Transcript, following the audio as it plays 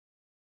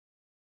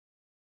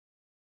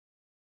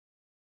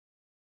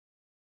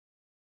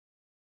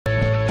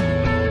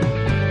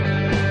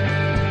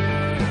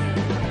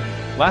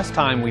Last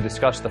time we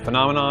discussed the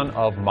phenomenon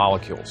of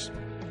molecules,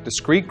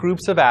 discrete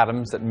groups of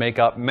atoms that make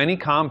up many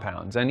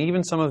compounds and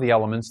even some of the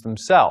elements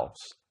themselves.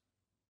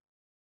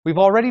 We've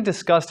already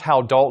discussed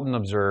how Dalton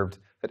observed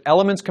that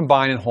elements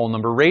combine in whole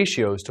number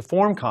ratios to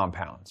form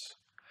compounds.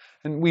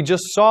 And we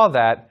just saw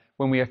that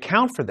when we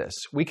account for this,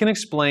 we can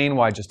explain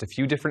why just a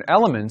few different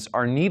elements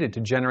are needed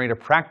to generate a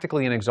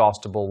practically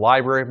inexhaustible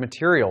library of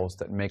materials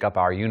that make up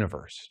our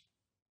universe.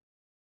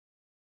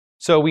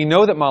 So we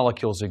know that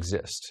molecules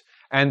exist,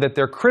 and that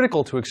they're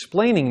critical to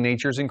explaining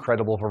nature's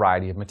incredible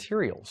variety of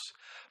materials.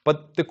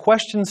 But the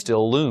question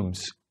still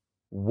looms.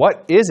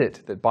 What is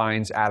it that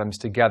binds atoms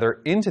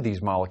together into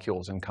these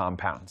molecules and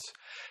compounds?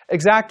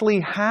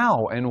 Exactly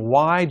how and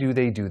why do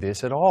they do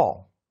this at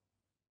all?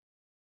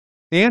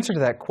 The answer to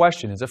that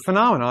question is a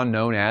phenomenon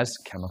known as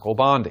chemical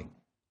bonding.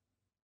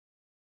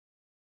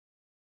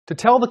 To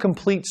tell the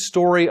complete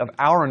story of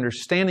our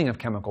understanding of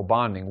chemical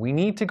bonding, we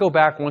need to go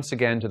back once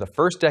again to the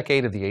first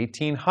decade of the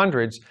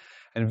 1800s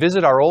and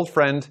visit our old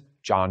friend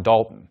John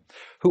Dalton,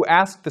 who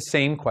asked the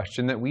same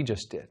question that we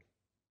just did.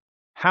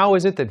 How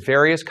is it that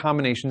various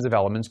combinations of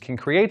elements can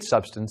create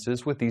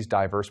substances with these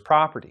diverse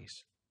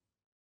properties?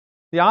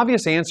 The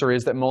obvious answer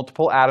is that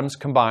multiple atoms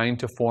combine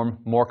to form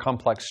more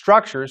complex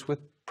structures with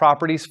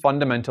properties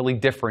fundamentally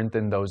different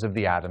than those of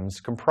the atoms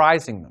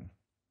comprising them.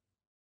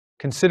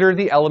 Consider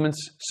the elements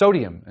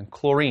sodium and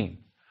chlorine.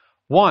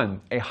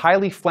 One, a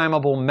highly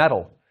flammable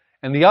metal,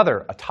 and the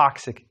other, a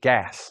toxic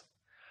gas.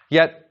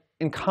 Yet,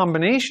 in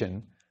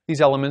combination,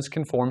 these elements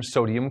can form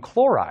sodium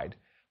chloride,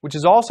 which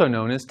is also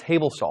known as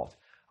table salt,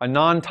 a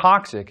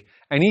non-toxic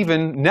and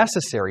even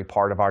necessary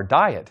part of our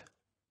diet.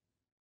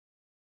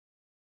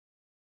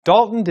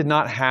 Dalton did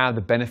not have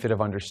the benefit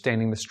of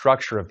understanding the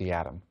structure of the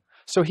atom,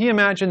 so he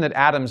imagined that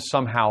atoms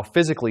somehow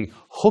physically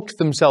hooked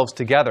themselves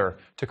together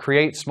to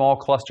create small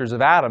clusters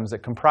of atoms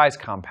that comprise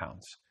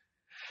compounds.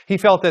 He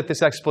felt that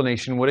this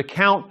explanation would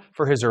account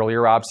for his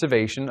earlier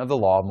observation of the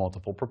law of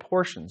multiple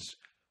proportions,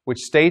 which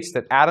states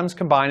that atoms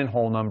combine in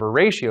whole number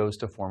ratios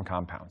to form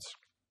compounds.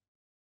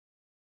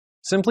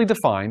 Simply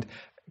defined,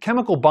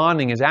 chemical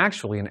bonding is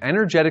actually an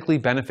energetically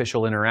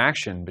beneficial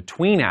interaction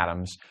between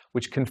atoms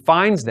which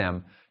confines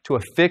them to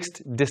a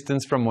fixed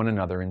distance from one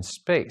another in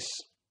space.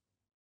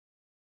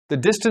 The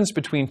distance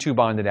between two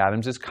bonded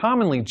atoms is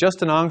commonly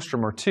just an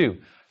angstrom or two,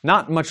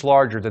 not much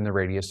larger than the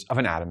radius of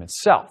an atom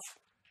itself.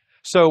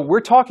 So we're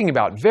talking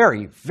about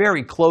very,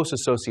 very close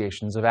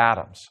associations of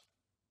atoms.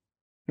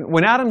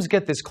 When atoms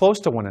get this close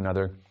to one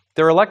another,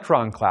 their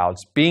electron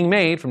clouds, being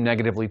made from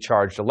negatively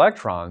charged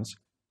electrons,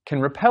 can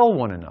repel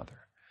one another.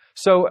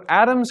 So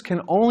atoms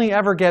can only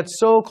ever get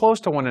so close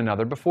to one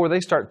another before they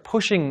start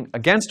pushing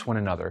against one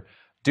another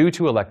due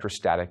to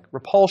electrostatic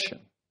repulsion.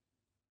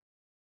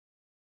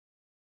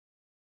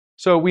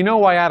 So we know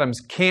why atoms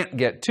can't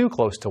get too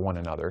close to one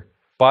another,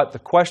 but the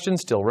question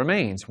still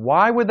remains,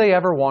 why would they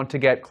ever want to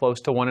get close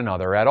to one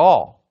another at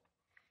all?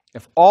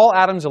 If all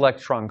atoms'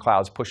 electron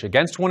clouds push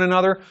against one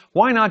another,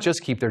 why not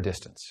just keep their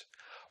distance?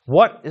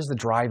 What is the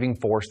driving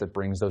force that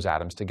brings those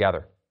atoms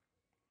together?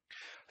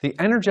 The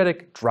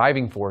energetic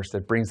driving force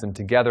that brings them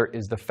together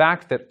is the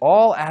fact that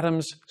all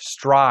atoms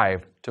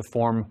strive to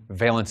form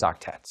valence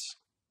octets.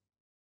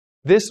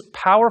 This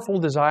powerful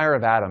desire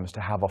of atoms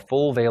to have a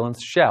full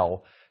valence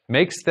shell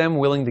makes them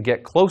willing to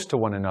get close to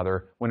one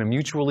another when a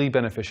mutually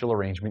beneficial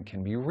arrangement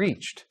can be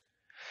reached.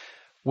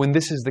 When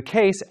this is the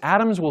case,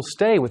 atoms will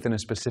stay within a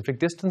specific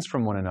distance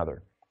from one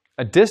another,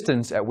 a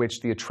distance at which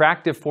the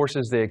attractive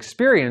forces they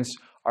experience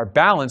are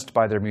balanced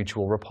by their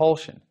mutual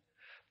repulsion.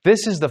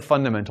 This is the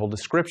fundamental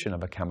description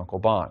of a chemical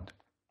bond.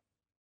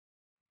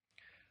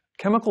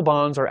 Chemical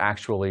bonds are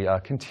actually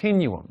a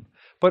continuum,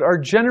 but are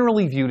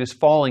generally viewed as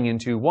falling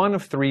into one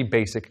of three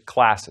basic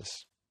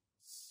classes.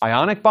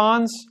 Ionic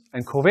bonds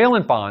and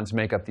covalent bonds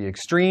make up the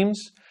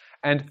extremes,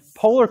 and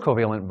polar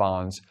covalent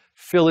bonds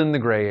fill in the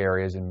gray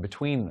areas in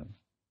between them.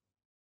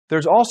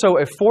 There's also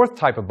a fourth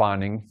type of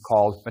bonding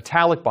called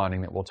metallic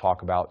bonding that we'll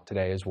talk about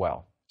today as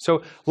well.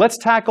 So let's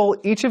tackle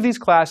each of these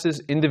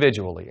classes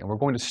individually, and we're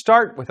going to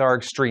start with our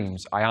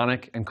extremes,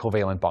 ionic and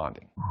covalent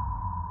bonding.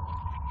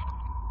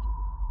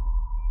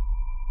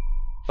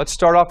 Let's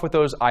start off with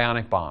those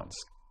ionic bonds.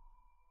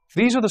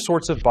 These are the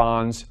sorts of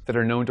bonds that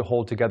are known to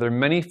hold together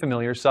many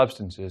familiar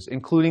substances,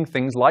 including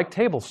things like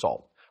table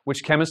salt,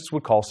 which chemists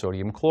would call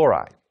sodium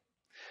chloride.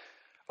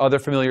 Other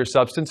familiar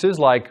substances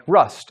like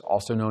rust,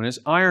 also known as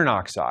iron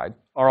oxide,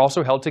 are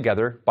also held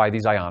together by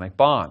these ionic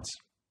bonds.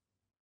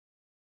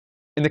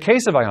 In the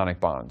case of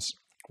ionic bonds,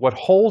 what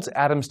holds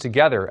atoms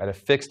together at a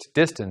fixed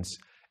distance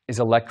is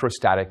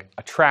electrostatic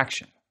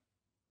attraction.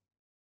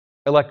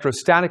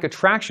 Electrostatic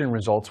attraction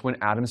results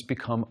when atoms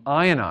become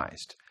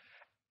ionized.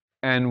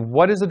 And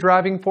what is the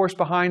driving force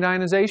behind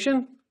ionization?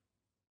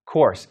 Of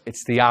course,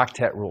 it's the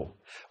octet rule.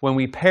 When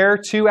we pair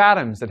two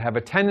atoms that have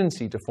a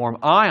tendency to form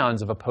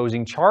ions of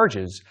opposing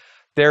charges,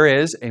 there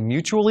is a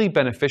mutually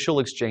beneficial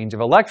exchange of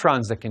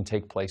electrons that can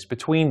take place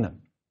between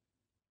them.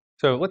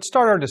 So let's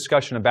start our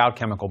discussion about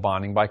chemical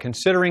bonding by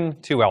considering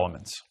two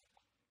elements,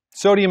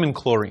 sodium and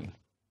chlorine.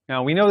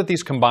 Now, we know that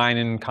these combine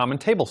in common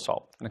table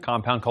salt in a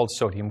compound called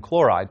sodium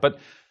chloride, but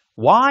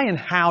why and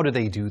how do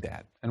they do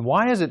that? And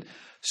why is it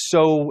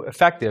so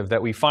effective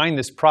that we find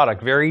this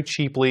product very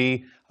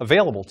cheaply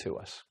available to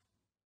us?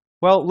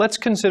 Well, let's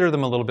consider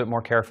them a little bit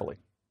more carefully.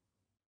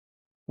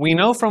 We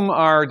know from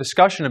our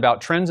discussion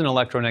about trends in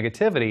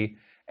electronegativity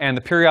and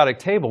the periodic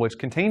table, which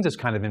contains this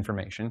kind of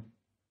information,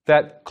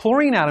 that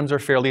chlorine atoms are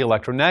fairly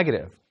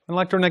electronegative, an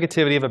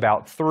electronegativity of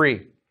about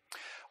 3.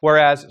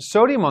 Whereas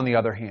sodium, on the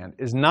other hand,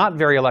 is not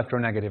very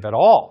electronegative at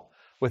all,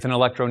 with an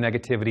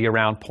electronegativity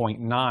around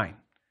 0.9.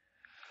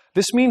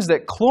 This means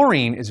that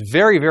chlorine is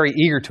very, very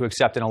eager to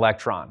accept an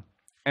electron,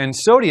 and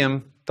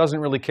sodium doesn't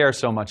really care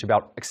so much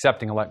about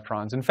accepting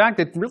electrons. In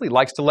fact, it really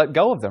likes to let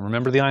go of them.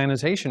 Remember, the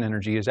ionization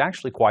energy is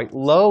actually quite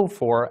low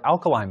for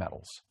alkali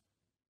metals.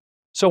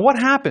 So what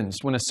happens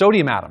when a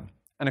sodium atom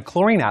and a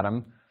chlorine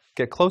atom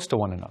get close to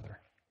one another?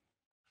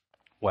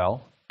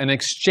 Well, an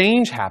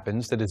exchange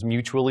happens that is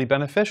mutually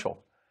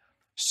beneficial.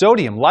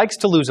 Sodium likes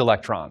to lose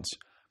electrons.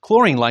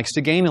 Chlorine likes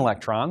to gain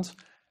electrons.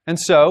 And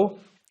so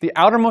the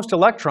outermost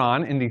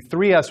electron in the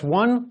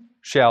 3s1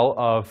 shell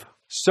of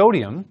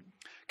sodium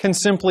can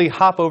simply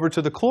hop over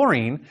to the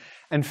chlorine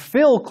and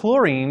fill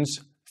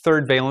chlorine's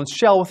third valence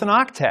shell with an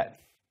octet.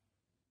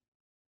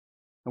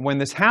 And when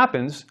this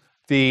happens,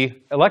 the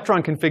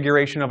electron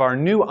configuration of our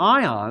new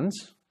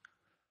ions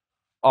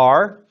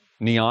are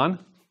neon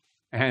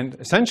and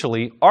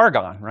essentially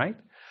argon, right?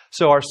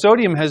 So our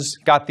sodium has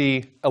got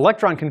the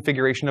electron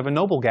configuration of a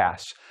noble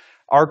gas.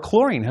 Our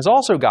chlorine has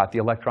also got the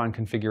electron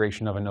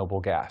configuration of a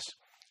noble gas.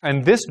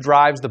 And this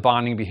drives the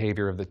bonding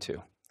behavior of the two.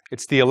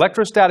 It's the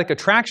electrostatic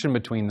attraction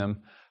between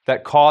them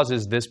that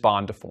causes this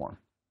bond to form.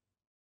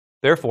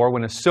 Therefore,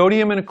 when a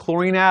sodium and a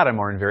chlorine atom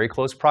are in very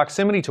close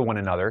proximity to one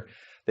another,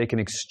 they can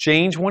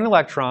exchange one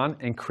electron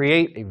and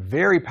create a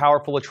very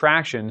powerful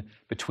attraction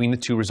between the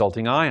two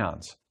resulting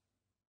ions.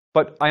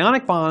 But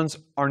ionic bonds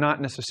are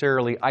not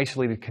necessarily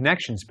isolated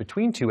connections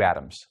between two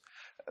atoms.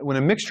 When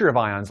a mixture of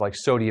ions like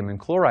sodium and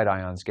chloride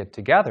ions get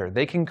together,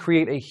 they can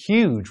create a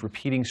huge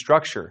repeating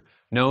structure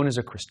known as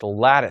a crystal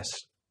lattice.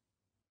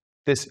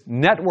 This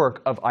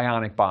network of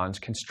ionic bonds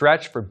can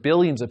stretch for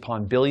billions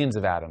upon billions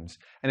of atoms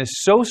and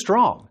is so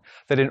strong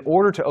that in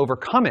order to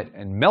overcome it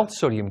and melt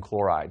sodium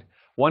chloride,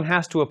 one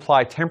has to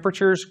apply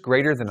temperatures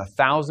greater than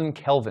 1,000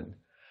 Kelvin,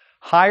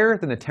 higher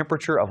than the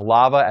temperature of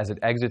lava as it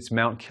exits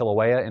Mount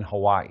Kilauea in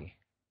Hawaii.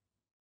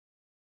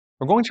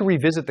 We're going to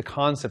revisit the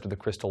concept of the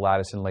crystal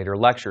lattice in later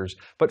lectures,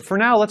 but for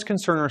now let's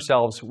concern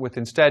ourselves with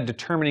instead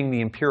determining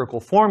the empirical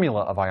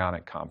formula of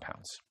ionic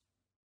compounds.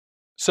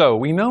 So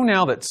we know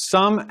now that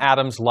some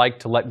atoms like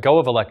to let go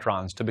of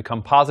electrons to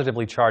become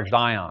positively charged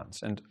ions,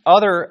 and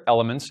other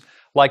elements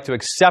like to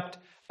accept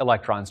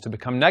electrons to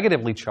become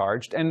negatively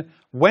charged, and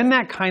when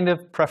that kind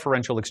of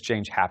preferential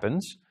exchange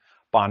happens,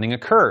 bonding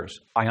occurs,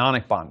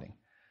 ionic bonding.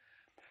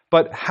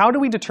 But how do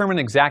we determine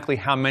exactly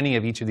how many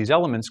of each of these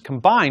elements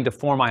combine to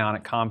form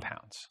ionic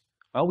compounds?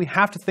 Well, we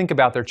have to think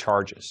about their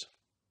charges.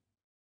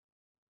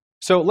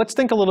 So let's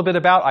think a little bit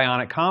about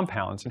ionic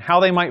compounds and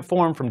how they might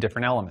form from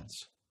different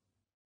elements.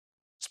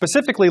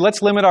 Specifically,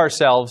 let's limit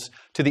ourselves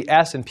to the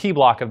S and P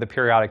block of the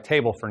periodic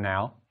table for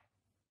now.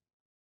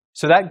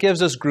 So that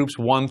gives us groups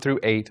 1 through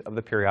 8 of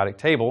the periodic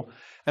table.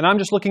 And I'm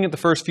just looking at the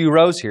first few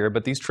rows here,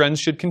 but these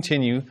trends should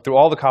continue through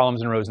all the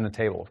columns and rows in the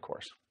table, of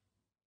course.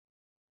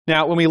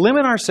 Now, when we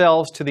limit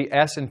ourselves to the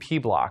S and P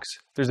blocks,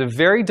 there's a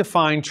very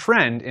defined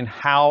trend in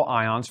how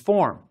ions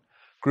form.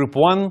 Group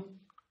 1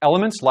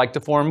 elements like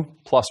to form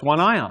 +1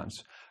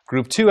 ions.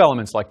 Group 2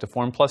 elements like to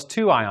form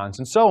 +2 ions,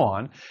 and so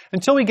on,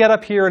 until we get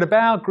up here at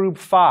about group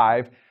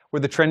 5, where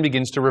the trend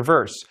begins to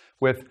reverse,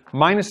 with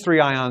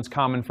 -3 ions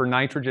common for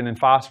nitrogen and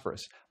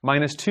phosphorus,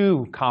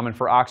 -2 common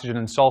for oxygen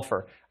and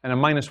sulfur, and a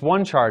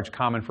 -1 charge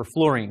common for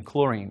fluorine,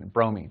 chlorine, and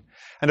bromine.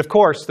 And of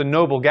course, the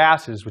noble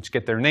gases, which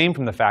get their name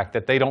from the fact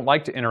that they don't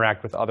like to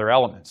interact with other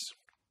elements.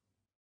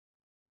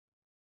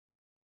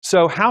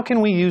 So how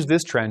can we use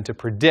this trend to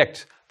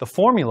predict the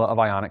formula of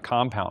ionic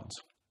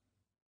compounds?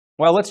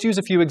 Well, let's use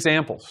a few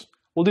examples.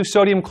 We'll do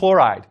sodium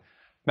chloride,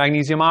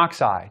 magnesium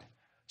oxide,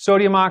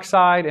 sodium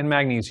oxide, and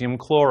magnesium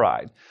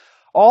chloride.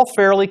 All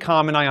fairly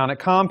common ionic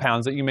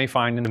compounds that you may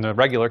find in the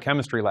regular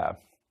chemistry lab.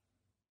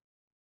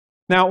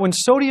 Now, when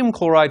sodium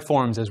chloride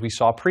forms, as we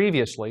saw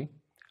previously,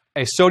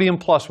 a sodium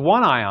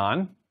 +1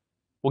 ion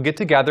will get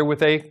together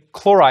with a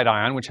chloride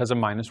ion, which has a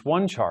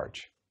 -1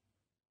 charge.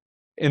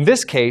 In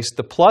this case,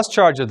 the plus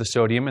charge of the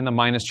sodium and the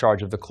minus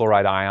charge of the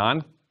chloride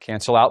ion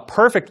cancel out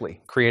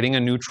perfectly, creating a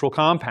neutral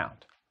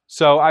compound.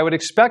 So I would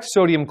expect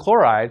sodium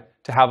chloride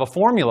to have a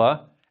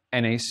formula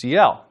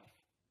NaCl.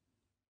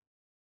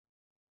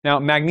 Now,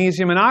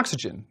 magnesium and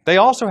oxygen, they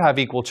also have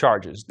equal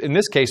charges, in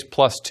this case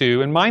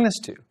 +2 and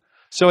 -2.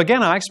 So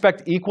again, I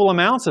expect equal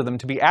amounts of them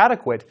to be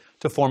adequate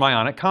to form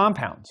ionic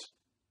compounds.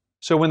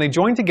 So when they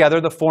join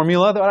together, the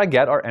formula that I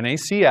get are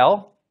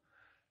NaCl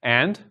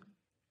and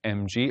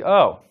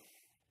MgO.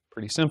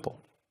 Pretty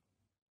simple.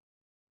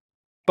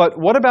 But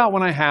what about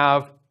when I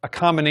have a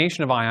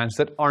combination of ions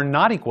that are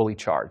not equally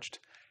charged?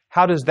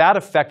 How does that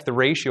affect the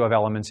ratio of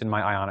elements in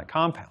my ionic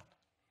compound?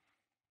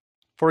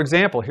 For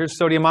example, here's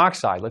sodium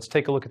oxide. Let's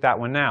take a look at that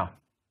one now.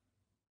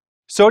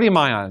 Sodium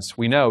ions,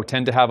 we know,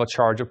 tend to have a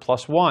charge of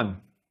 +1,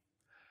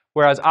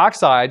 whereas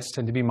oxides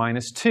tend to be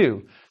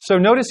 -2. So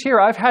notice here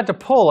I've had to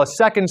pull a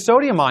second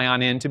sodium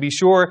ion in to be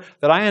sure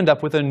that I end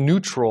up with a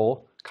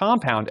neutral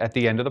compound at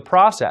the end of the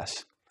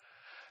process.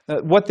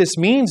 What this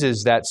means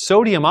is that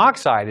sodium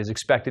oxide is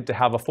expected to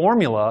have a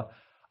formula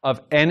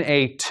of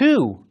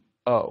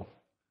Na2O,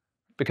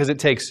 because it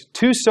takes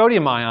 2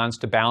 sodium ions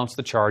to balance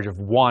the charge of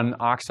 1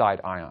 oxide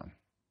ion.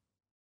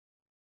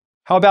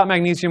 How about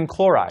magnesium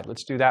chloride?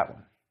 Let's do that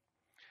one.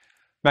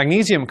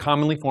 Magnesium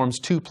commonly forms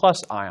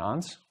 2+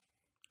 ions,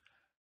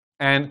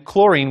 and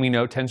chlorine, we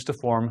know, tends to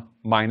form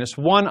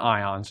 -1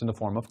 ions in the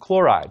form of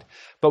chloride.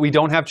 But we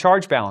don't have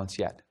charge balance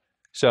yet.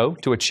 So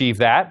to achieve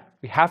that,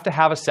 we have to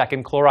have a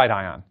second chloride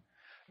ion,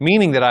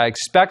 meaning that I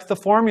expect the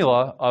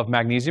formula of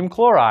magnesium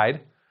chloride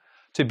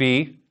to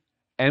be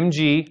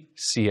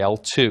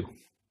MgCl2.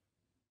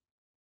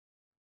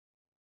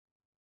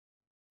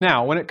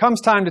 Now, when it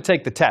comes time to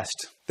take the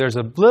test, there's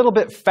a little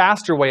bit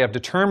faster way of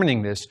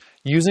determining this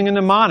using a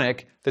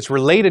mnemonic that's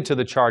related to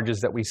the charges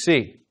that we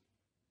see.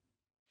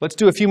 Let's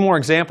do a few more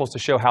examples to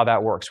show how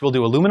that works. We'll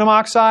do aluminum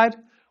oxide,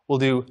 we'll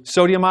do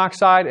sodium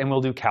oxide, and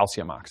we'll do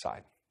calcium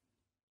oxide.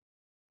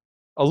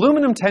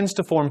 Aluminum tends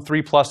to form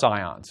 3+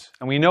 ions,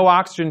 and we know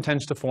oxygen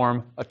tends to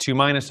form a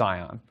 2-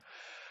 ion.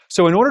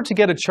 So in order to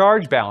get a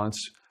charge balance,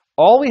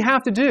 all we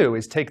have to do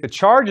is take the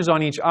charges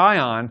on each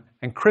ion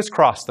and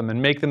crisscross them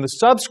and make them the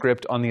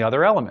subscript on the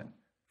other element.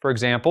 For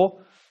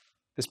example,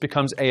 this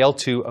becomes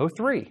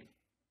Al2O3.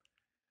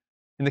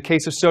 In the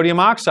case of sodium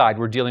oxide,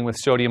 we're dealing with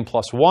sodium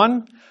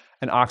 +1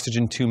 and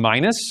oxygen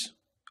 2-,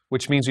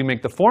 which means we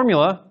make the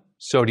formula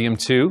sodium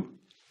 2,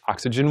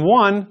 oxygen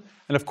 1,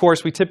 and of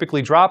course we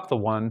typically drop the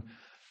 1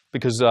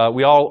 because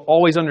we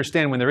always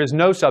understand when there is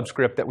no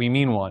subscript that we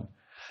mean 1.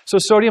 So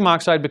sodium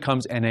oxide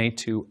becomes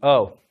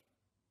Na2O.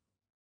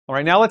 All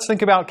right, now let's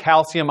think about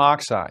calcium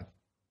oxide.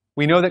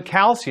 We know that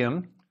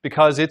calcium,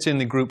 because it's in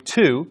the group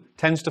 2,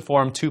 tends to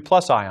form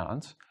 2+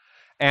 ions,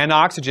 and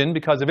oxygen,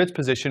 because of its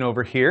position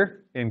over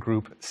here in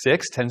group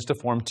 6, tends to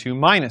form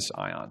 2-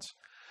 ions.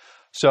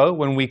 So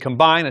when we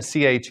combine a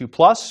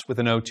Ca2+ with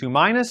an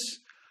O2-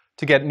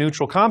 to get a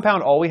neutral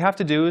compound, all we have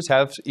to do is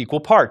have equal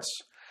parts.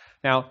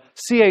 Now,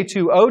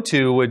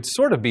 Ca2O2 would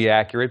sort of be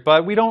accurate,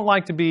 but we don't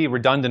like to be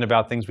redundant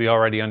about things we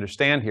already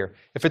understand here.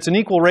 If it's an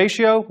equal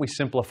ratio, we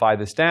simplify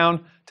this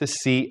down to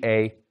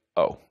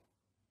CaO.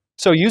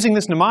 So using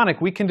this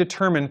mnemonic, we can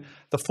determine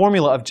the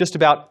formula of just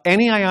about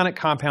any ionic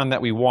compound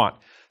that we want,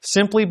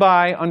 simply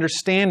by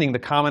understanding the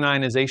common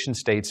ionization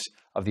states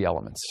of the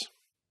elements.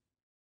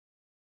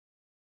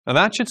 Now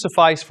that should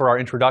suffice for our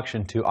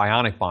introduction to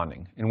ionic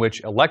bonding, in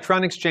which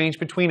electron exchange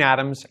between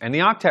atoms and the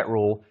octet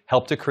rule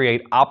help to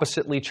create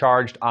oppositely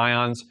charged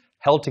ions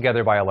held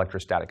together by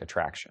electrostatic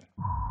attraction.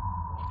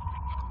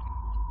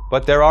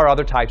 But there are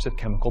other types of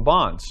chemical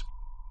bonds.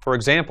 For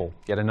example,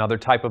 yet another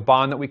type of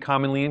bond that we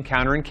commonly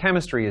encounter in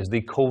chemistry is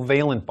the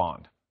covalent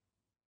bond.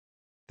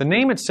 The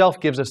name itself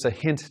gives us a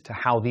hint to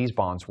how these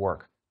bonds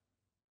work.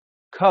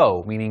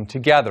 Co, meaning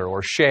together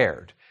or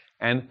shared,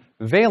 and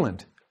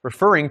valent,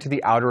 referring to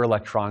the outer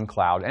electron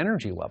cloud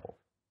energy level.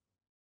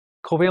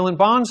 Covalent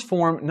bonds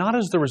form not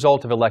as the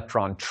result of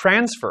electron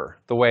transfer,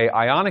 the way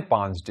ionic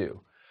bonds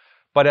do,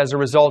 but as a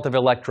result of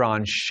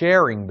electron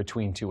sharing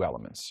between two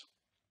elements.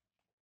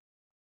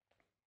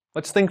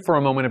 Let's think for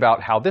a moment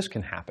about how this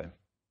can happen.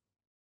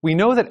 We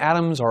know that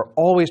atoms are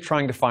always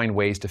trying to find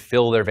ways to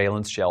fill their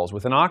valence shells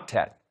with an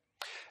octet.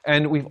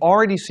 And we've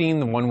already seen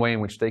the one way in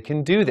which they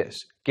can do this.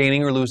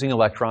 Gaining or losing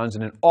electrons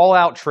in an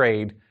all-out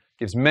trade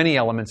gives many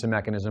elements a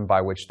mechanism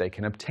by which they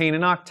can obtain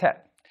an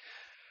octet.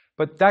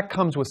 But that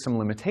comes with some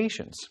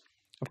limitations.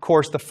 Of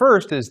course, the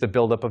first is the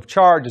buildup of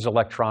charge as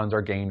electrons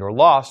are gained or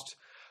lost,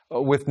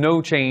 with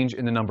no change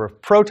in the number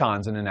of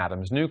protons in an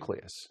atom's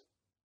nucleus.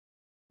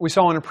 We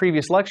saw in a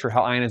previous lecture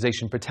how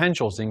ionization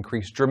potentials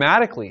increase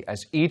dramatically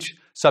as each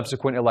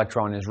subsequent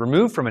electron is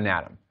removed from an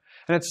atom.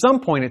 And at some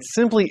point, it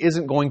simply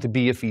isn't going to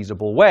be a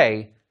feasible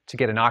way to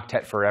get an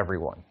octet for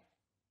everyone.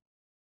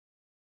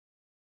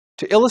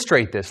 To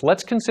illustrate this,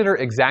 let's consider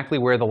exactly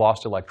where the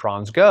lost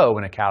electrons go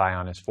when a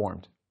cation is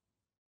formed.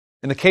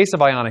 In the case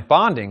of ionic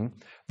bonding,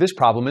 this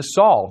problem is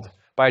solved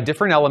by a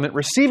different element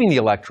receiving the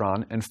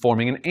electron and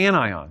forming an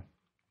anion.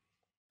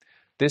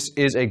 This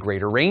is a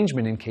great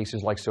arrangement in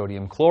cases like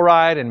sodium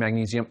chloride and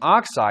magnesium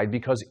oxide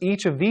because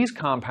each of these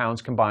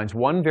compounds combines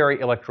one very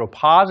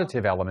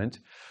electropositive element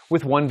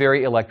with one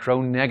very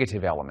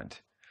electronegative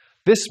element.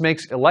 This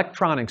makes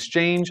electron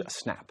exchange a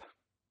snap.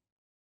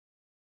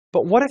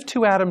 But what if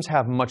two atoms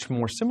have much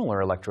more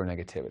similar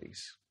electronegativities?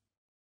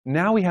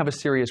 Now we have a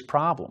serious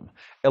problem.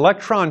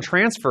 Electron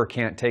transfer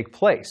can't take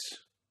place.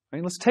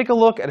 Right? Let's take a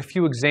look at a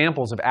few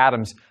examples of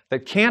atoms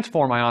that can't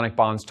form ionic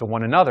bonds to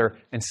one another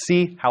and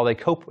see how they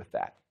cope with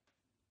that.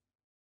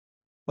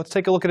 Let's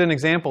take a look at an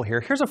example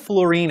here. Here's a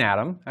fluorine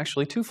atom,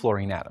 actually two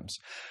fluorine atoms.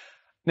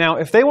 Now,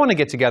 if they want to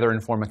get together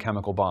and form a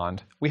chemical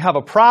bond, we have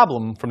a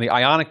problem from the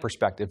ionic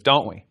perspective,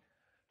 don't we?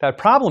 That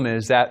problem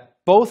is that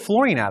both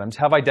fluorine atoms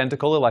have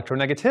identical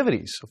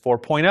electronegativities,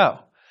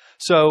 4.0.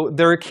 So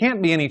there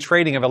can't be any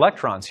trading of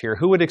electrons here.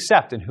 Who would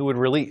accept and who would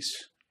release?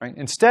 Right?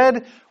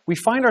 Instead, we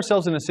find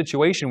ourselves in a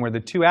situation where the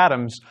two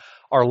atoms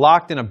are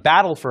locked in a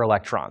battle for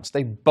electrons.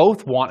 They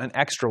both want an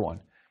extra one.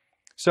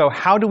 So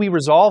how do we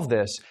resolve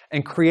this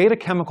and create a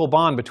chemical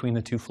bond between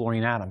the two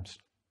fluorine atoms?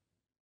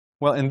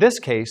 Well, in this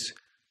case,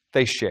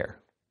 they share.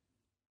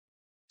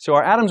 So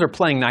our atoms are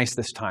playing nice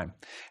this time.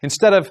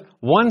 Instead of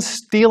one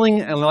stealing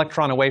an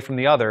electron away from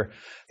the other,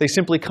 they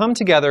simply come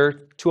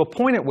together to a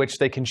point at which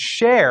they can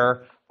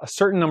share a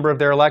certain number of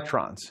their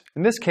electrons.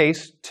 In this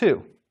case,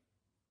 2.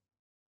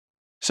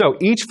 So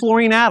each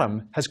fluorine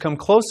atom has come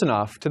close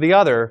enough to the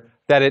other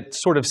that it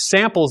sort of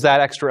samples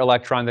that extra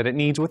electron that it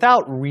needs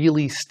without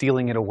really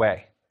stealing it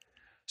away.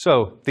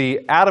 So the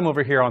atom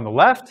over here on the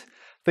left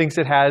thinks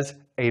it has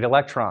 8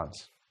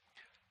 electrons.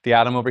 The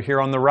atom over here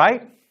on the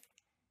right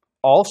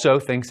also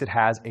thinks it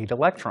has 8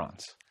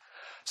 electrons.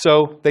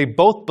 So they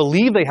both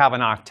believe they have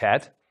an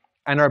octet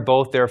and are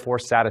both therefore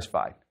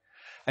satisfied.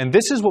 And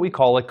this is what we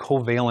call a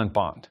covalent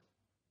bond,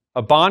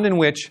 a bond in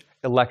which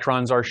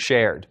electrons are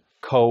shared.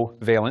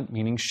 Covalent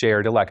meaning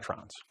shared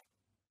electrons.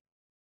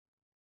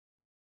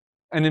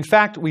 And in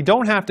fact, we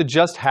don't have to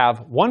just have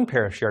one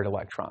pair of shared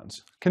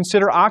electrons.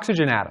 Consider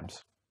oxygen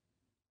atoms.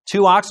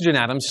 2 oxygen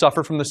atoms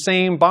suffer from the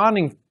same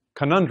bonding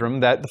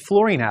conundrum that the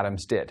fluorine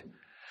atoms did.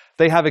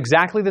 They have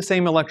exactly the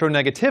same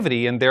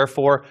electronegativity and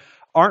therefore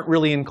aren't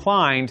really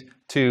inclined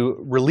to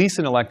release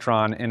an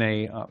electron in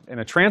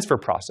a transfer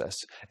process.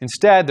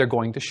 Instead, they're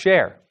going to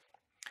share.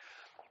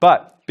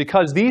 But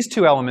because these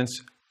two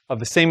elements of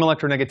the same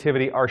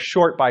electronegativity are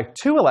short by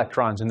 2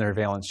 electrons in their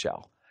valence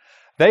shell,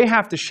 they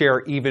have to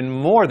share even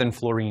more than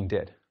fluorine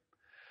did.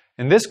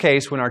 In this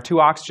case, when our 2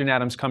 oxygen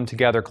atoms come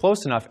together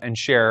close enough and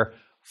share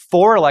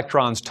 4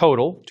 electrons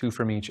total, 2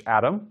 from each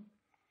atom,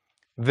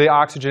 the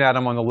oxygen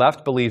atom on the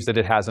left believes that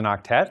it has an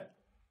octet,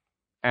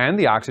 and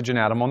the oxygen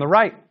atom on the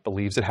right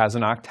believes it has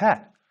an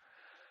octet.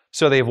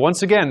 So they've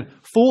once again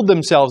fooled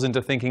themselves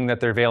into thinking that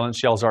their valence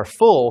shells are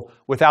full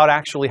without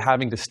actually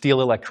having to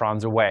steal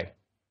electrons away.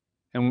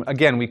 And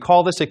again, we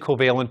call this a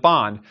covalent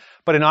bond,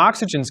 but in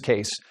oxygen's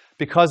case,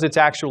 because it's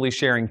actually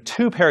sharing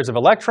 2 pairs of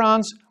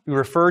electrons, we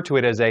refer to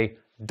it as a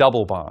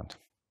double bond.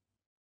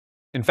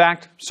 In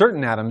fact,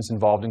 certain atoms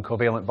involved in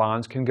covalent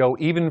bonds can go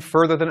even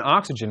further than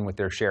oxygen with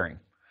their sharing.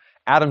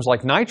 Atoms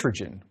like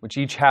nitrogen, which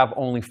each have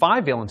only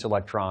 5 valence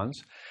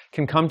electrons,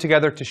 can come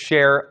together to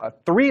share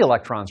 3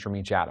 electrons from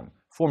each atom,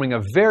 forming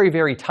a very,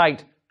 very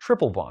tight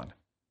triple bond.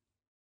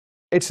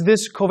 It's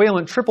this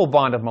covalent triple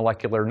bond of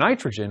molecular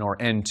nitrogen, or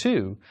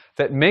N2,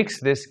 that makes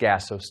this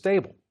gas so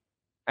stable.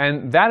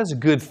 And that is a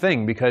good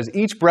thing because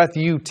each breath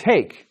you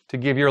take to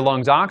give your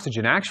lungs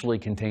oxygen actually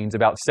contains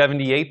about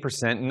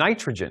 78%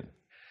 nitrogen.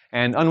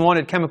 And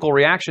unwanted chemical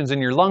reactions in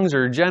your lungs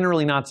are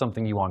generally not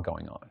something you want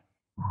going on.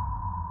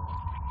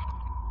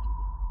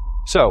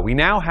 So we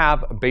now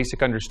have a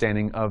basic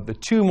understanding of the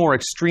 2 more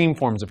extreme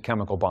forms of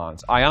chemical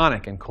bonds,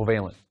 ionic and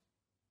covalent.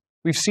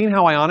 We've seen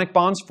how ionic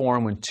bonds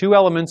form when 2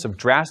 elements of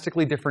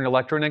drastically different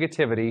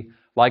electronegativity,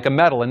 like a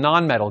metal and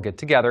nonmetal, get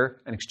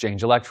together and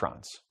exchange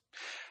electrons.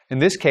 In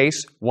this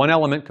case, one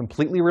element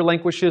completely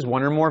relinquishes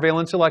 1 or more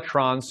valence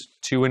electrons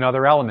to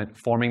another element,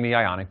 forming the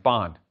ionic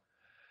bond.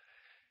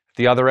 At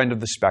the other end of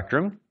the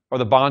spectrum are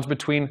the bonds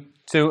between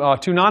two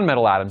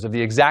nonmetal atoms of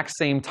the exact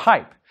same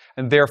type,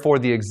 and therefore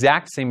the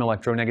exact same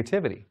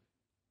electronegativity.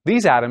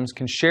 These atoms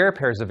can share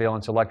pairs of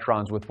valence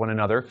electrons with one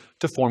another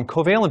to form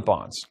covalent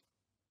bonds.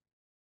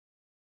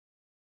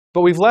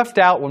 But we've left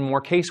out one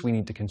more case we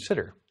need to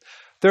consider.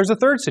 There's a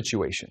third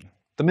situation,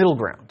 the middle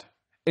ground,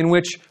 in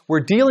which we're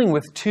dealing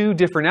with 2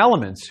 different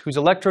elements whose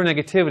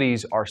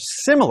electronegativities are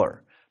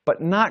similar,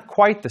 but not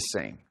quite the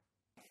same.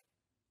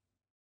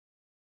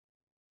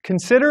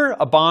 Consider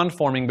a bond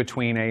forming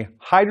between a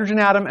hydrogen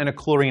atom and a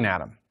chlorine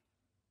atom.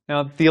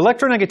 Now, the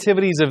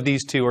electronegativities of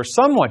these 2 are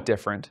somewhat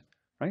different,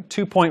 right?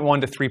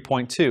 2.1 to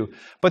 3.2,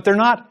 but they're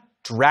not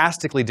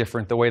drastically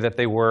different the way that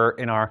they were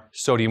in our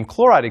sodium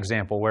chloride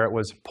example, where it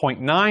was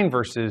 0.9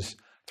 versus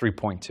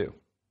 3.2.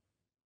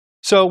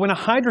 So when a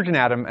hydrogen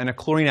atom and a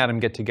chlorine atom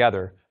get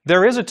together,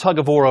 there is a tug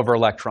of war over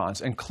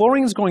electrons, and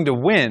chlorine is going to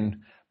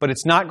win, but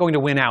it's not going to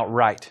win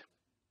outright.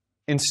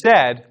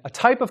 Instead, a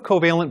type of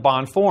covalent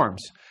bond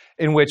forms,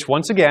 in which,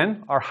 once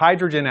again, our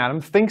hydrogen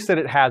atom thinks that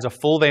it has a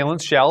full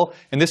valence shell,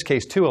 in this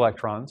case 2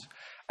 electrons,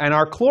 and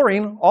our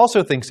chlorine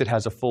also thinks it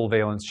has a full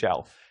valence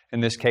shell, in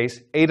this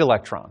case 8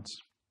 electrons.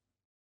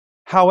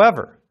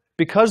 However,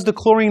 because the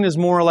chlorine is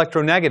more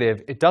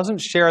electronegative, it doesn't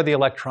share the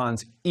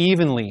electrons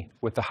evenly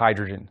with the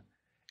hydrogen.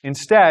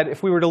 Instead,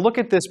 if we were to look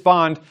at this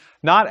bond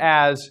not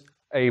as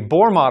a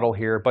Bohr model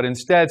here, but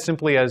instead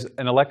simply as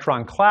an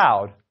electron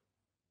cloud,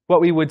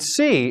 what we would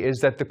see is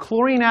that the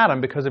chlorine atom,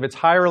 because of its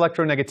higher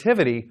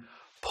electronegativity,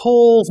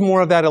 pulls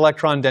more of that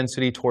electron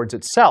density towards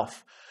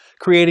itself,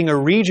 creating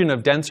a region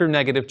of denser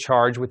negative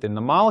charge within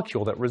the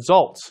molecule that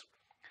results.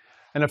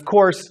 And of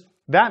course,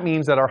 that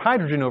means that our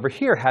hydrogen over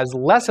here has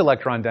less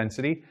electron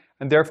density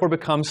and therefore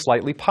becomes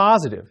slightly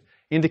positive,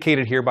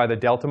 indicated here by the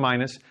delta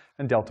minus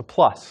and delta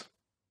plus.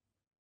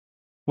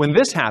 When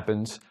this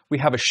happens, we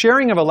have a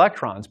sharing of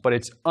electrons, but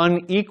it's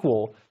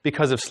unequal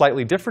because of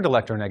slightly different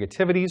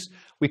electronegativities.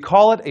 We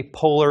call it a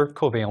polar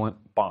covalent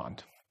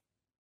bond.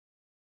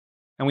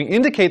 And we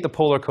indicate the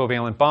polar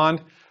covalent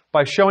bond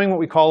by showing what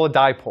we call a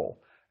dipole.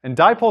 And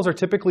dipoles are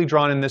typically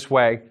drawn in this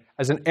way,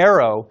 as an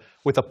arrow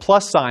with a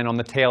plus sign on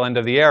the tail end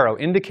of the arrow,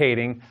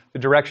 indicating the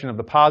direction of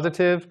the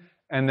positive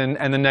and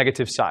the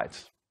negative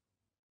sides.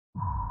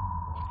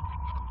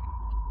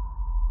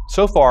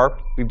 So far,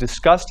 we've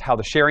discussed how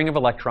the sharing of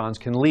electrons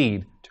can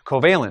lead to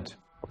covalent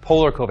or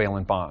polar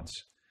covalent bonds.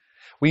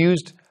 We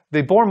used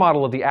the Bohr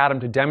model of the atom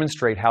to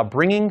demonstrate how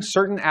bringing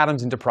certain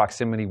atoms into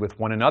proximity with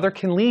one another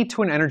can lead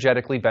to an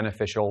energetically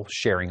beneficial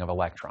sharing of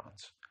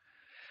electrons.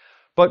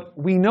 But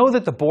we know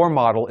that the Bohr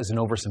model is an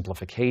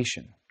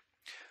oversimplification.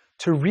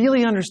 To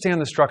really understand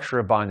the structure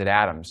of bonded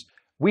atoms,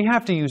 we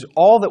have to use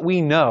all that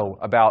we know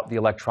about the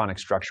electronic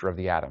structure of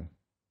the atom.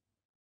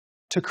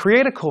 To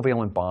create a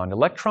covalent bond,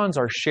 electrons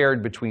are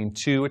shared between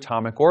two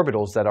atomic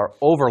orbitals that are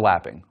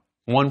overlapping,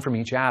 one from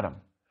each atom.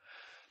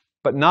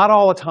 But not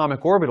all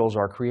atomic orbitals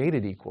are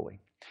created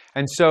equally.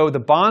 And so the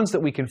bonds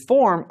that we can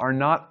form are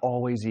not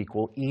always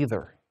equal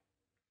either.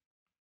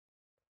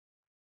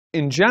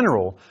 In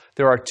general,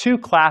 there are two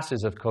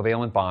classes of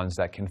covalent bonds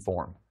that can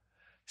form: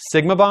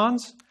 sigma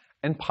bonds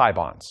and pi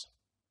bonds.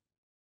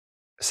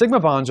 Sigma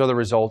bonds are the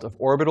result of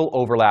orbital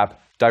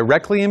overlap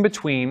directly in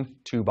between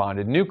two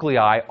bonded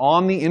nuclei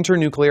on the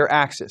internuclear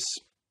axis.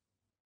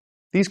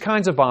 These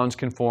kinds of bonds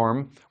can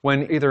form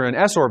when either an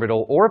s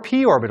orbital or a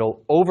p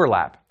orbital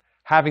overlap,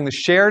 having the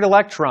shared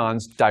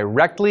electrons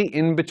directly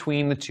in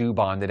between the two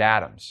bonded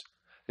atoms.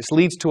 This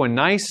leads to a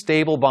nice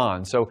stable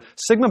bond, so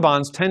sigma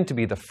bonds tend to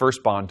be the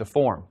first bond to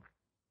form.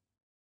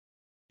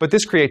 But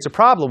this creates a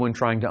problem when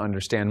trying to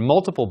understand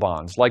multiple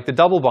bonds, like the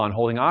double bond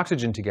holding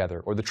oxygen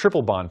together or the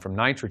triple bond from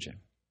nitrogen.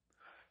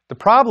 The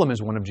problem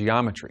is one of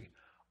geometry.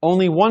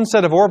 Only one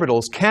set of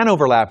orbitals can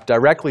overlap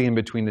directly in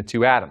between the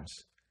two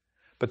atoms.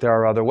 But there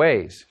are other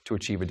ways to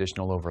achieve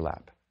additional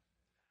overlap.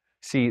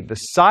 See, the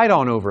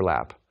side-on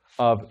overlap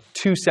of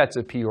two sets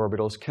of p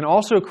orbitals can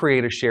also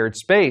create a shared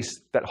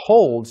space that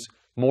holds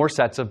more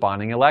sets of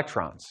bonding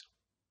electrons.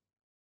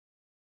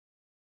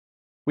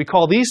 We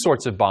call these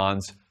sorts of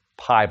bonds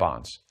pi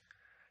bonds.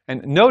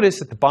 And notice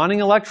that the bonding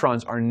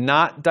electrons are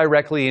not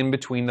directly in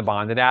between the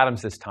bonded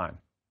atoms this time.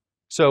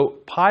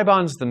 So pi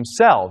bonds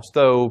themselves,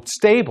 though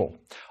stable,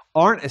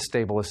 aren't as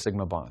stable as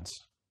sigma bonds.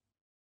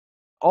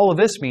 All of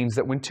this means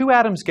that when two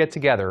atoms get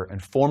together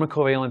and form a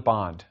covalent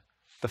bond,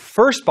 the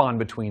first bond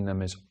between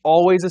them is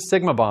always a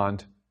sigma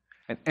bond,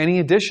 and any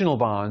additional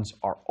bonds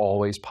are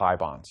always pi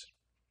bonds.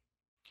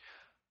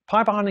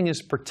 Pi bonding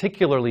is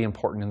particularly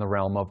important in the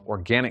realm of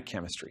organic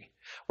chemistry,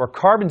 where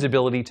carbon's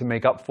ability to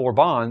make up four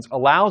bonds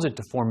allows it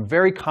to form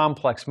very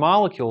complex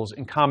molecules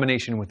in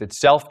combination with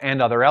itself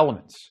and other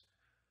elements.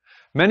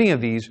 Many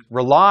of these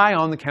rely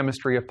on the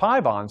chemistry of pi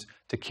bonds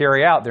to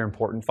carry out their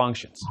important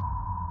functions.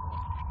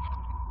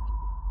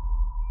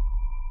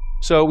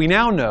 So we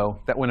now know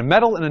that when a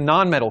metal and a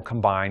nonmetal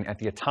combine at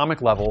the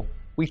atomic level,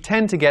 we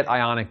tend to get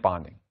ionic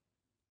bonding.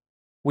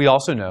 We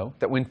also know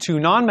that when two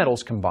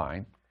nonmetals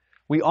combine,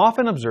 we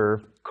often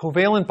observe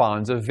covalent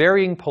bonds of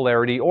varying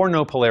polarity or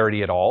no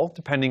polarity at all,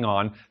 depending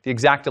on the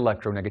exact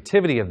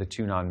electronegativity of the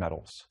two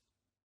nonmetals.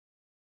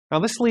 Now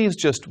this leaves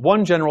just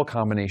one general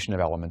combination of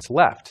elements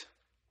left: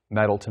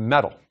 metal to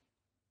metal.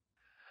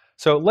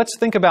 So let's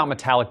think about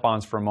metallic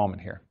bonds for a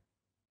moment here.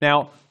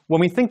 Now,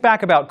 when we think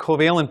back about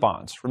covalent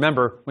bonds,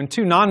 remember, when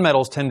two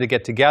nonmetals tend to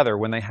get together,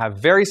 when they have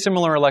very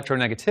similar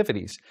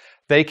electronegativities,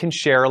 they can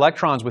share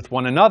electrons with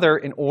one another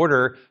in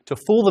order to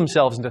fool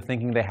themselves into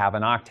thinking they have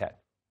an octet.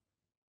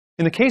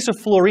 In the case of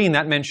fluorine,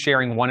 that meant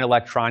sharing one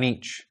electron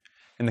each.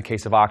 In the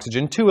case of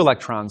oxygen, 2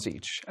 electrons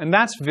each. And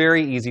that's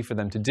very easy for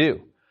them to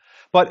do.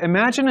 But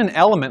imagine an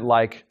element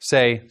like,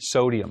 say,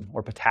 sodium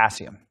or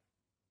potassium.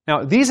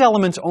 Now, these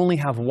elements only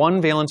have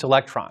one valence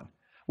electron,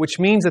 which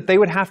means that they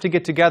would have to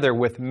get together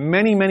with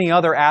many, many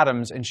other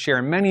atoms and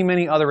share many,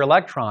 many other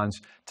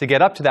electrons to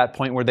get up to that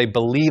point where they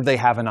believe they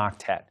have an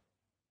octet.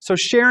 So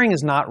sharing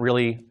is not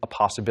really a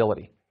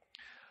possibility.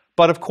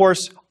 But of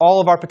course,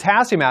 all of our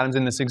potassium atoms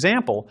in this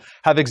example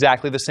have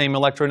exactly the same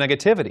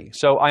electronegativity,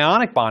 so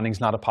ionic bonding is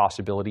not a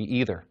possibility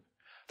either.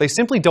 They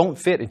simply don't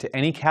fit into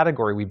any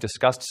category we've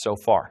discussed so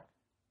far.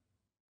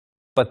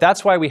 But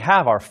that's why we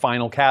have our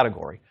final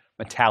category: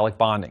 metallic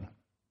bonding.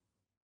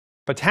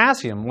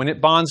 Potassium, when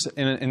it bonds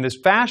in this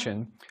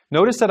fashion,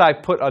 notice that I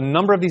put a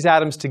number of these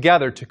atoms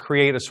together to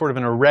create a sort of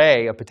an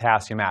array of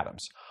potassium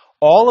atoms,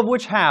 all of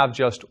which have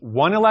just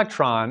one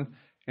electron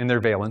in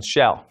their valence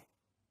shell.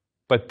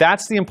 But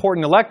that's the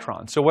important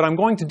electron. So what I'm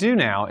going to do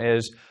now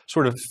is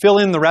sort of fill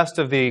in the rest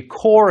of the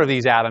core of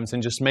these atoms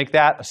and just make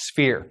that a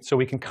sphere, so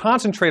we can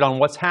concentrate on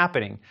what's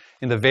happening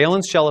in the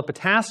valence shell of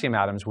potassium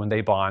atoms when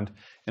they bond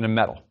in a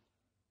metal.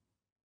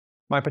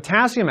 My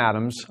potassium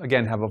atoms,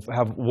 again,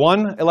 have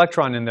one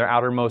electron in their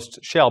outermost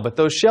shell, but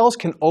those shells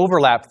can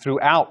overlap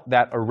throughout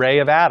that array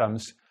of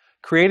atoms,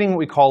 creating what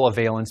we call a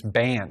valence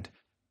band.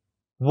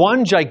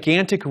 one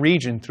gigantic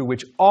region through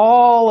which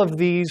all of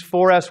these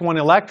 4s1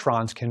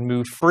 electrons can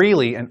move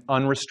freely and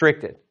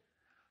unrestricted.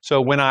 So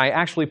when I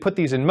actually put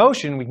these in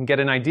motion, we can get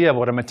an idea of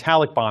what a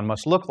metallic bond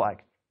must look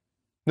like.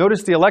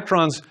 Notice the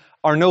electrons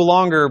are no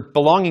longer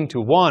belonging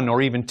to one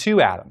or even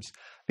two atoms.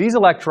 These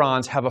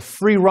electrons have a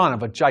free run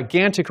of a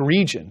gigantic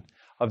region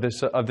of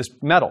this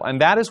metal, and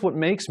that is what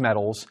makes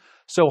metals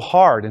so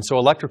hard and so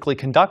electrically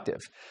conductive.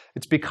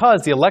 It's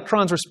because the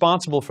electrons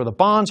responsible for the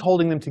bonds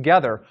holding them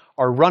together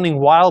are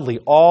running wildly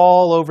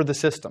all over the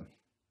system.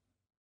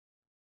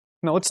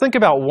 Now let's think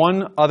about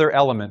one other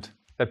element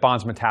that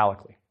bonds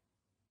metallically.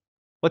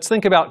 Let's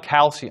think about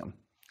calcium.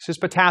 This is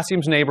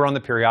potassium's neighbor on the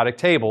periodic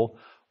table,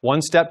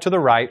 one step to the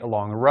right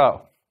along a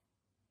row.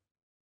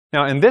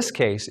 Now in this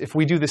case, if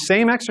we do the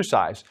same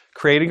exercise,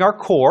 creating our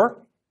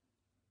core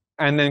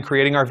and then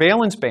creating our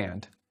valence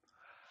band,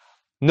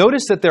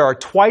 notice that there are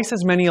twice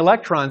as many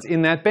electrons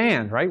in that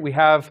band, right? We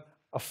have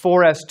a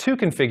 4s2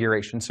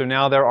 configuration, so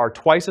now there are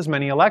twice as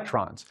many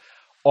electrons,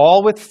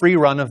 all with free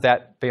run of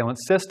that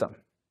valence system.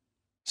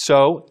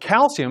 So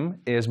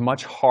calcium is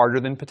much harder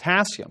than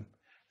potassium.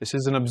 This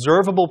is an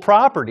observable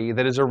property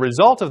that is a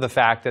result of the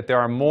fact that there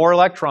are more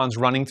electrons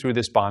running through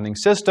this bonding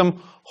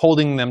system,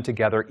 holding them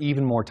together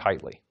even more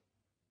tightly.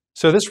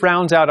 So this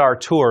rounds out our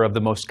tour of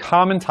the most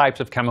common types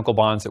of chemical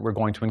bonds that we're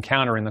going to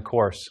encounter in the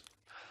course.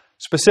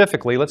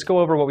 Specifically, let's go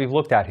over what we've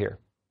looked at here.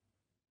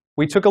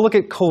 We took a look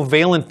at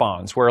covalent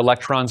bonds, where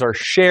electrons are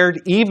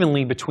shared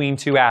evenly between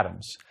two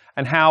atoms,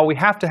 and how we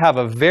have to have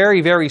a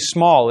very, very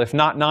small, if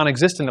not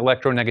non-existent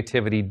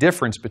electronegativity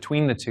difference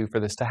between the two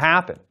for this to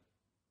happen.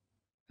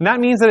 And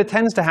that means that it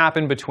tends to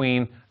happen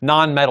between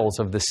nonmetals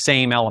of the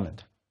same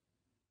element.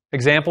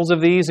 Examples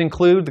of these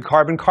include the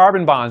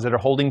carbon-carbon bonds that are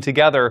holding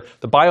together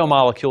the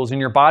biomolecules in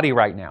your body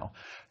right now,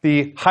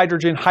 the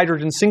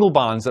hydrogen-hydrogen single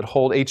bonds that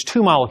hold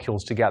H2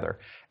 molecules together,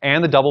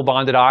 and the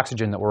double-bonded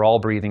oxygen that we're all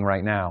breathing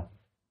right now.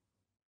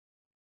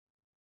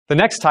 The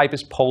next type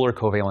is polar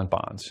covalent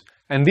bonds,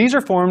 and these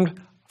are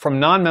formed from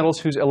nonmetals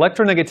whose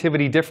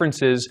electronegativity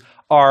differences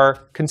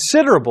are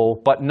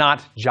considerable but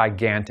not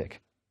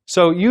gigantic.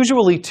 So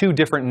usually two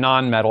different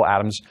nonmetal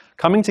atoms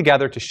coming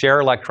together to share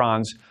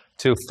electrons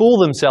to fool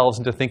themselves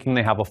into thinking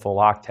they have a full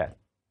octet.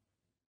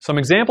 Some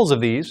examples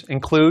of these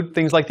include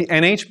things like the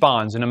NH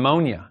bonds in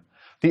ammonia,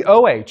 the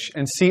OH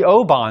and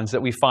CO bonds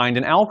that we find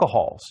in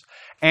alcohols,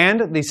 and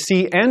the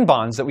CN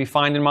bonds that we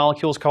find in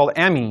molecules called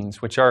amines,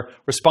 which are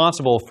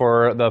responsible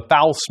for the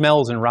foul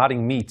smells in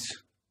rotting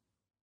meats.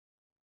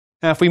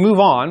 Now, if we move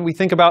on, we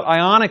think about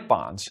ionic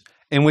bonds,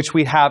 in which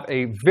we have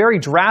a very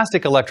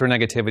drastic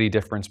electronegativity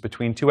difference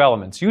between two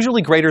elements,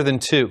 usually greater than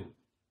 2.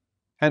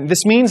 And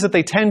this means that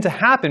they tend to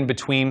happen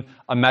between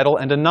a metal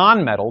and a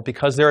nonmetal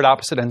because they're at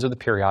opposite ends of the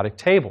periodic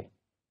table.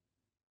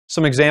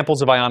 Some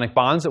examples of ionic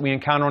bonds that we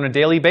encounter on a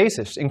daily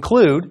basis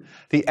include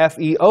the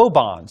FeO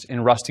bonds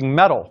in rusting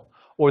metal,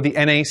 or the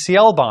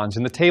NaCl bonds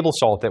in the table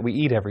salt that we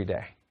eat every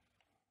day.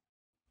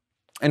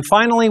 And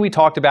finally, we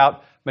talked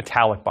about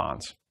metallic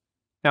bonds.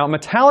 Now,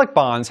 metallic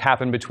bonds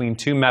happen between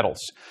two metals,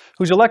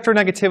 whose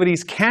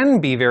electronegativities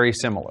can be very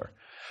similar.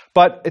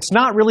 But it's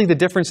not really the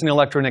difference in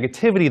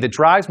electronegativity that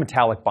drives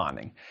metallic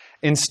bonding.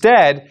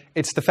 Instead,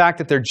 it's the fact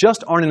that there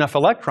just aren't enough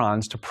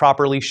electrons to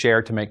properly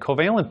share to make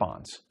covalent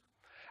bonds.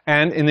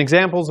 And some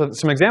examples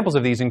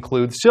of these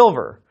include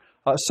silver,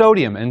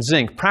 sodium, and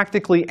zinc.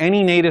 Practically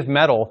any native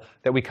metal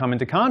that we come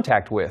into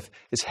contact with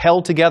is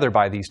held together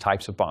by these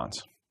types of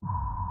bonds.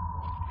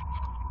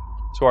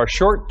 So our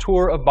short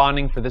tour of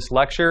bonding for this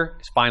lecture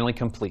is finally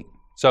complete.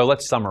 So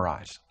let's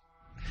summarize.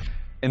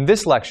 In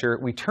this lecture,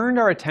 we turned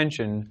our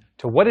attention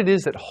to what it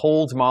is that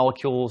holds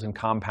molecules and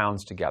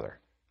compounds together.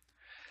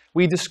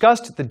 We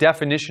discussed the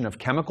definition of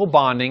chemical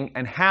bonding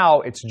and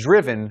how it's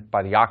driven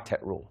by the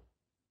octet rule.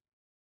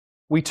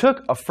 We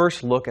took a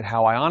first look at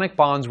how ionic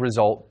bonds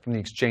result from the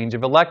exchange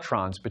of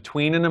electrons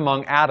between and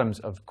among atoms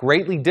of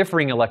greatly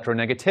differing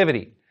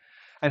electronegativity,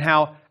 and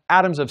how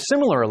atoms of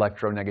similar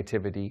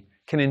electronegativity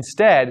can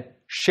instead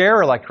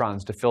share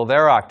electrons to fill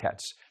their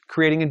octets,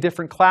 creating a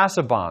different class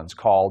of bonds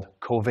called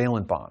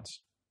covalent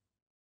bonds.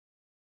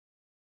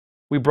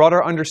 We brought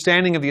our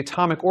understanding of the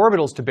atomic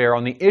orbitals to bear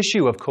on the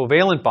issue of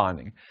covalent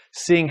bonding,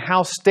 seeing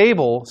how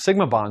stable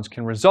sigma bonds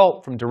can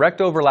result from direct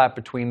overlap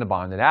between the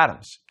bonded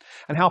atoms,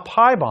 and how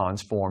pi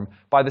bonds form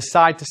by the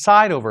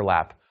side-to-side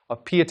overlap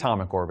of p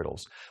atomic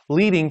orbitals,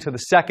 leading to the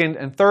second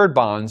and third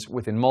bonds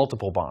within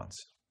multiple bonds.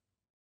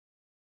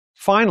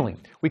 Finally,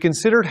 we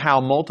considered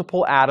how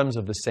multiple atoms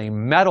of the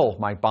same metal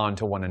might bond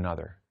to one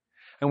another,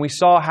 and we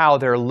saw how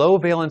their low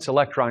valence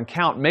electron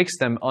count makes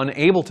them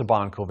unable to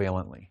bond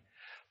covalently,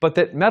 but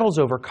that metals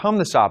overcome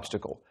this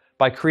obstacle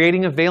by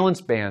creating a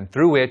valence band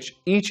through which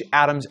each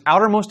atom's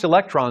outermost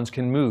electrons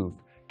can move,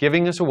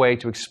 giving us a way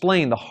to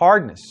explain the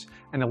hardness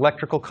and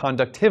electrical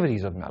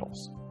conductivities of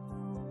metals.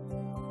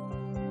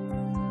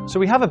 So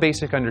we have a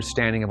basic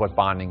understanding of what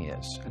bonding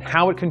is and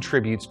how it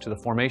contributes to the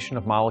formation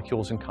of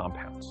molecules and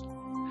compounds.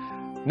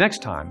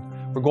 Next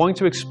time, we're going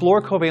to explore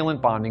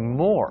covalent bonding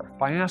more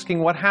by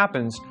asking what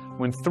happens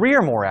when 3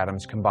 or more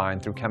atoms combine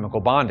through chemical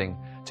bonding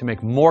to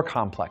make more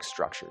complex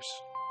structures.